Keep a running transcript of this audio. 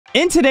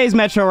In today's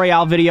Metro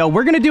Royale video,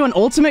 we're gonna do an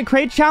ultimate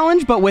crate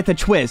challenge, but with a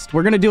twist.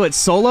 We're gonna do it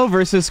solo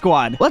versus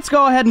squad. Let's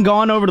go ahead and go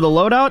on over to the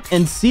loadout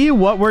and see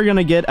what we're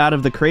gonna get out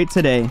of the crate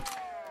today.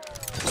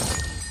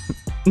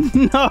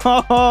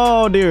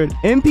 No, dude.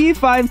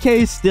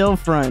 MP5K still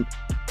front.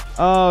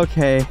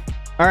 Okay.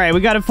 All right,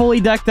 we got it fully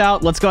decked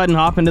out. Let's go ahead and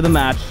hop into the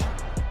match.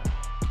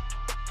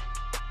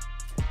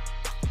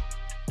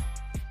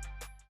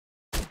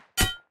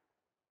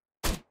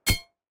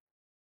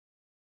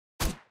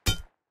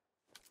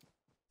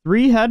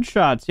 Three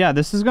headshots. Yeah,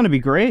 this is going to be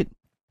great.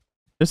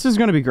 This is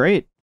going to be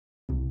great.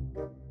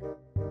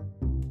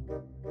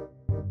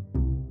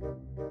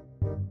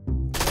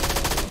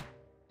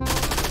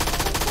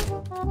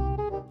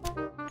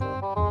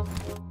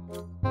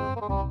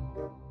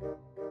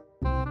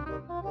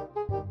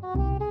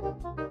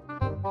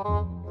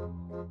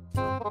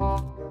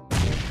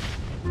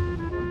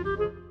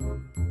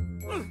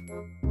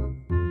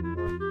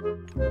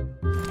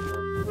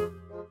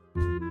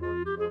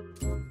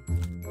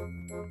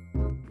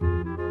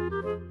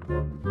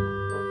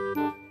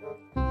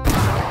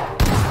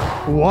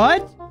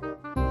 What?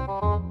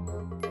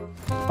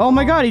 Oh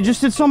my god, he just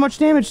did so much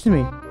damage to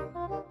me.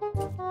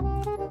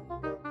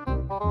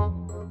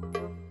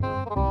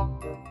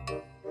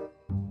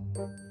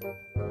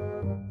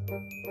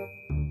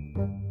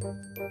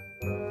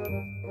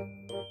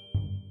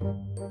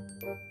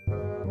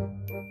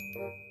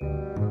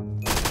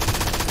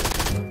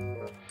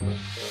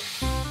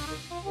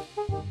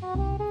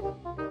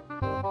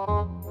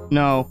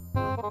 No.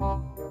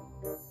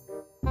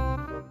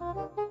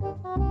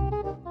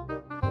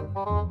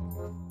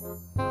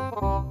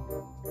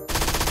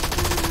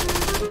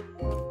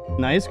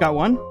 Nice, got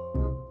one.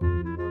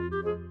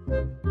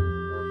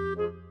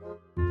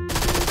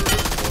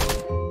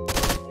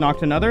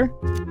 Knocked another.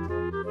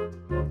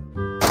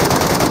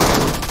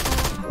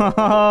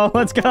 Oh,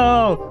 let's go.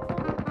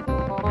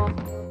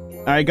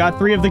 All right, got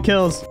 3 of the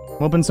kills.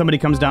 Hoping somebody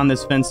comes down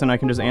this fence and I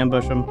can just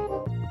ambush him.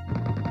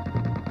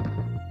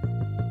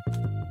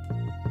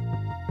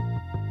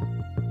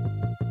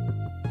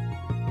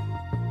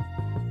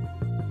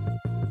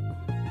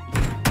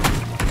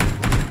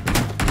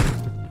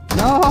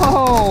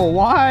 No!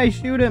 Why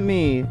shoot at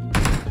me?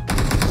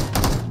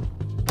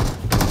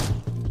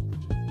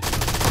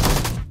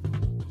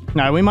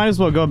 Nah, we might as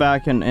well go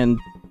back and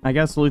I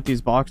guess loot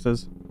these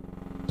boxes.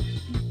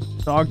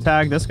 Dog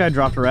tag. This guy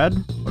dropped red.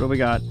 What do we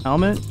got?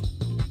 Helmet.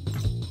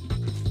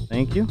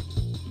 Thank you.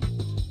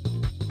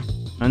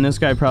 And this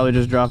guy probably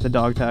just dropped the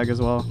dog tag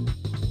as well.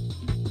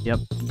 Yep.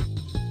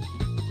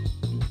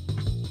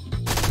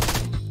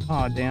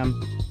 Aw,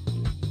 damn.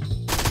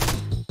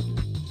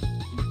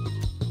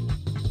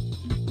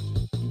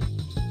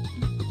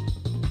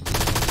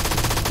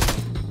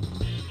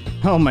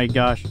 Oh my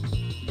gosh.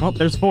 Well,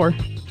 there's 4.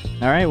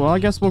 Alright, well, I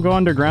guess we'll go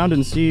underground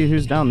and see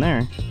who's down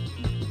there.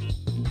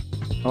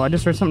 Oh, I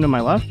just heard something to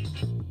my left?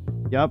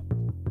 Yep.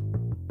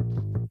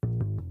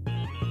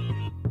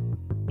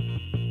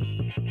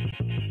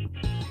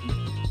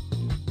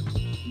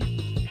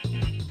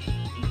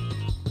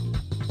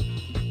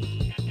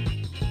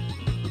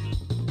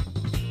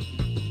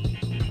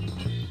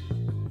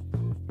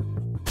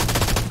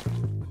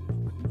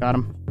 Got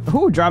him.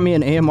 Oh, drop me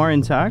an AMR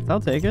intact.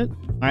 I'll take it.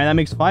 All right, that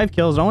makes 5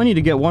 kills. I only need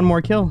to get 1 more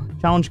kill.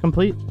 Challenge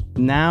complete.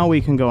 Now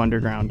we can go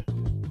underground.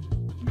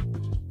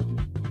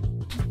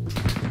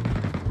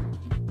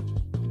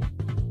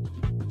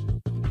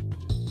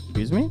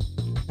 Excuse me?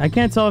 I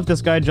can't tell if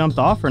this guy jumped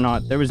off or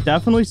not. There was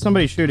definitely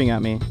somebody shooting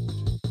at me.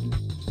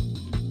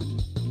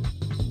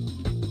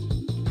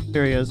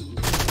 Here he is.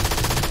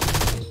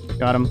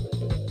 Got him.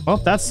 Oh,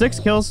 that's 6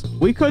 kills.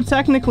 We could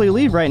technically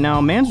leave right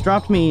now. Man's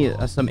dropped me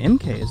some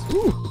MKs.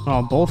 Ooh.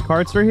 Oh, both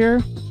carts are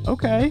here?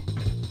 Okay.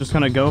 Just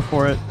gonna go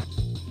for it.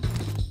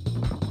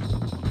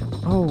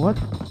 Oh, what?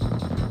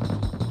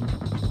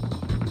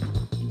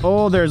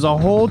 Oh, there's a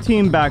whole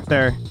team back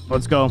there.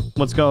 Let's go.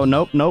 Let's go.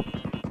 Nope, nope.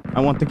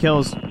 I want the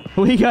kills.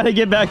 We gotta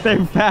get back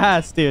there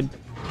fast, dude.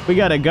 We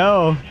gotta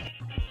go.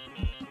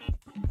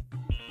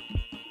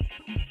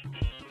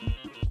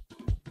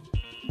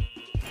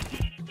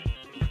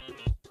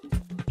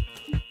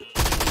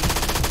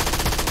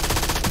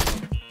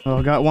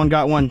 Oh, got one,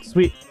 got one.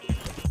 Sweet.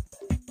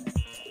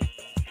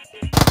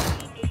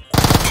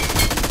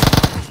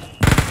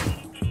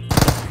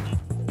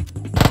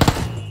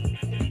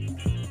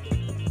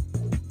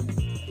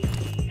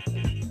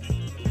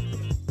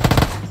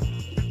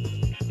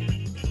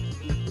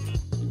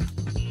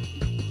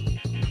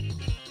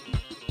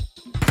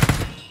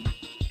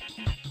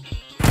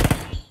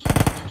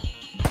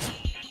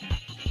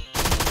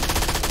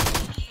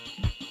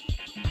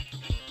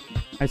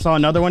 I saw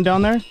another one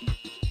down there.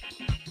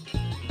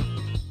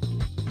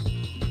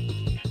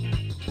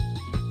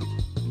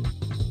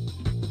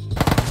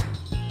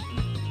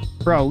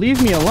 Bro,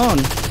 leave me alone.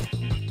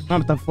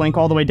 I'm about to flank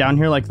all the way down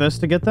here like this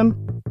to get them.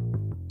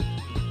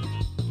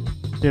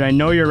 Dude, I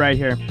know you're right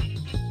here.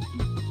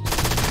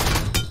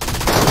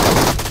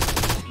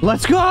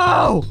 Let's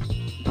go!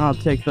 I'll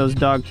take those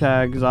dog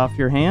tags off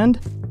your hand.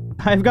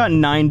 I've got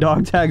 9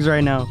 dog tags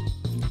right now.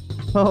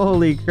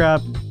 Holy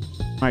crap.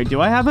 Alright,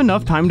 do I have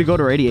enough time to go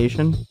to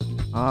radiation?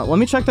 Let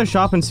me check the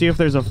shop and see if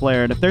there's a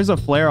flare. If there's a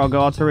flare, I'll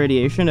go out to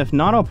radiation. If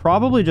not, I'll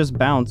probably just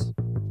bounce.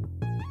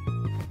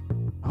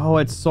 Oh,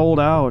 it's sold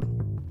out.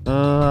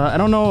 I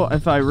don't know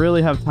if I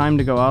really have time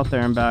to go out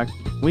there and back.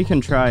 We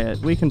can try it.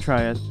 We can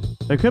try it.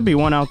 There could be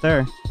one out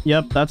there.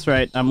 Yep, that's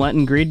right. I'm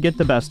letting greed get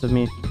the best of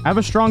me. I have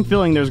a strong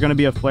feeling there's going to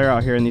be a flare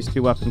out here in these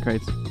 2 weapon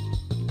crates.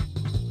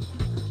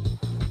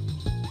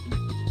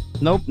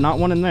 Nope, not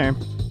one in there.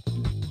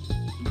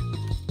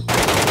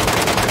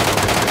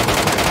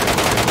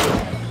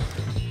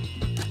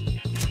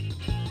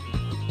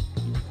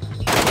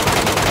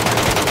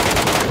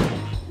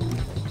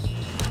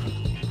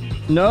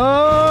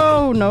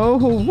 No, no,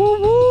 woo,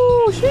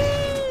 woo, shee.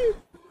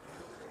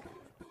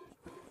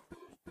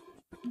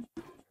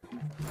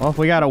 Well, if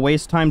we gotta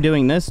waste time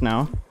doing this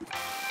now.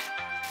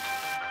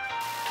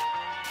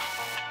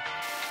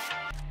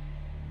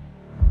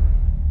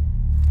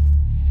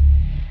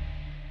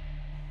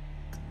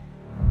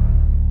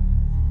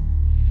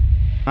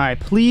 Alright,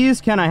 please,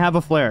 can I have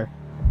a flare?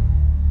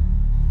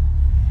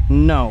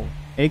 No.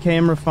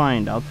 AKM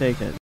refined, I'll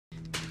take it.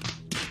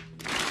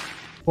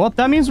 Well,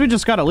 that means we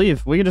just gotta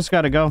leave. We just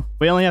gotta go.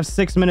 We only have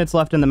 6 minutes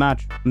left in the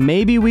match.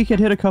 Maybe we could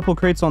hit a couple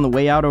crates on the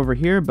way out over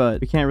here,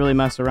 but we can't really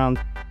mess around.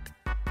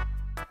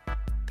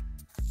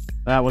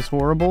 That was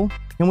horrible.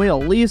 Can we at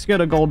least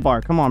get a gold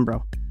bar? Come on,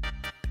 bro.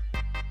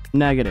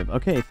 Negative.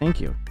 Okay, thank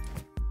you.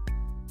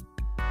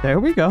 There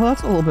we go.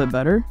 That's a little bit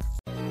better.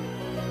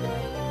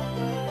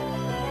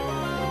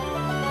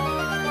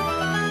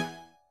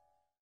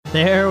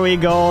 There we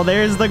go.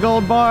 There's the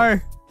gold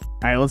bar.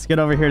 All right, let's get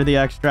over here to the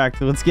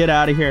extract. Let's get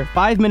out of here.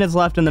 5 minutes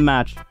left in the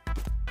match.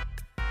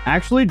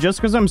 Actually, just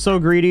because I'm so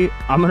greedy,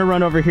 I'm going to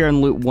run over here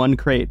and loot 1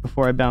 crate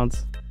before I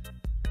bounce.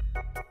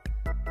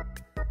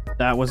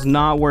 That was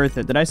not worth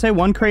it. Did I say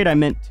 1 crate? I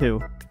meant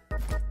 2.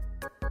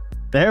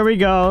 There we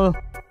go.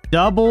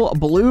 Double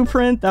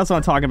blueprint. That's what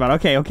I'm talking about.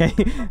 Okay, okay.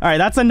 All right,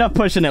 that's enough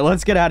pushing it.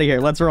 Let's get out of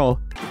here. Let's roll.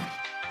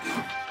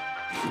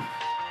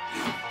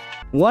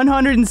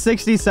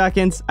 160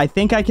 seconds. I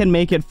think I can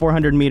make it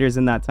 400 meters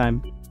in that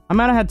time. I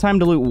might have had time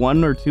to loot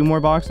 1 or 2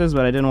 more boxes,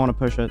 but I didn't want to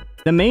push it.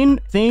 The main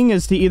thing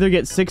is to either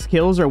get 6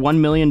 kills or $1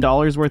 million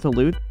worth of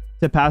loot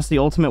to pass the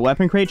ultimate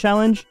weapon crate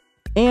challenge.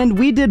 And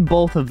we did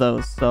both of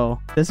those, so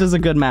this is a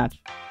good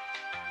match.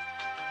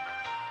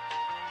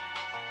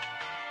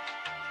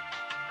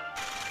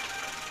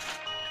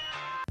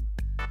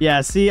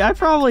 Yeah, see, I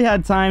probably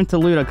had time to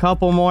loot a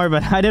couple more,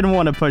 but I didn't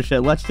want to push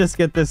it. Let's just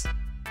get this.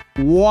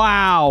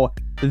 Wow,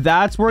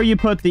 that's where you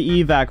put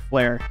the evac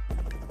flare.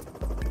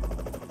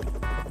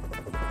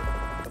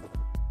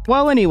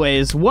 Well,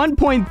 anyways,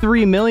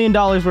 $1.3 million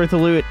worth of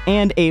loot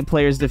and 8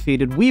 players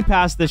defeated. We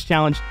passed this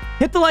challenge.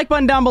 Hit the like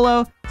button down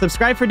below,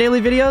 subscribe for daily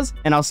videos,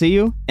 and I'll see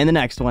you in the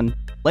next one.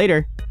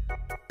 Later.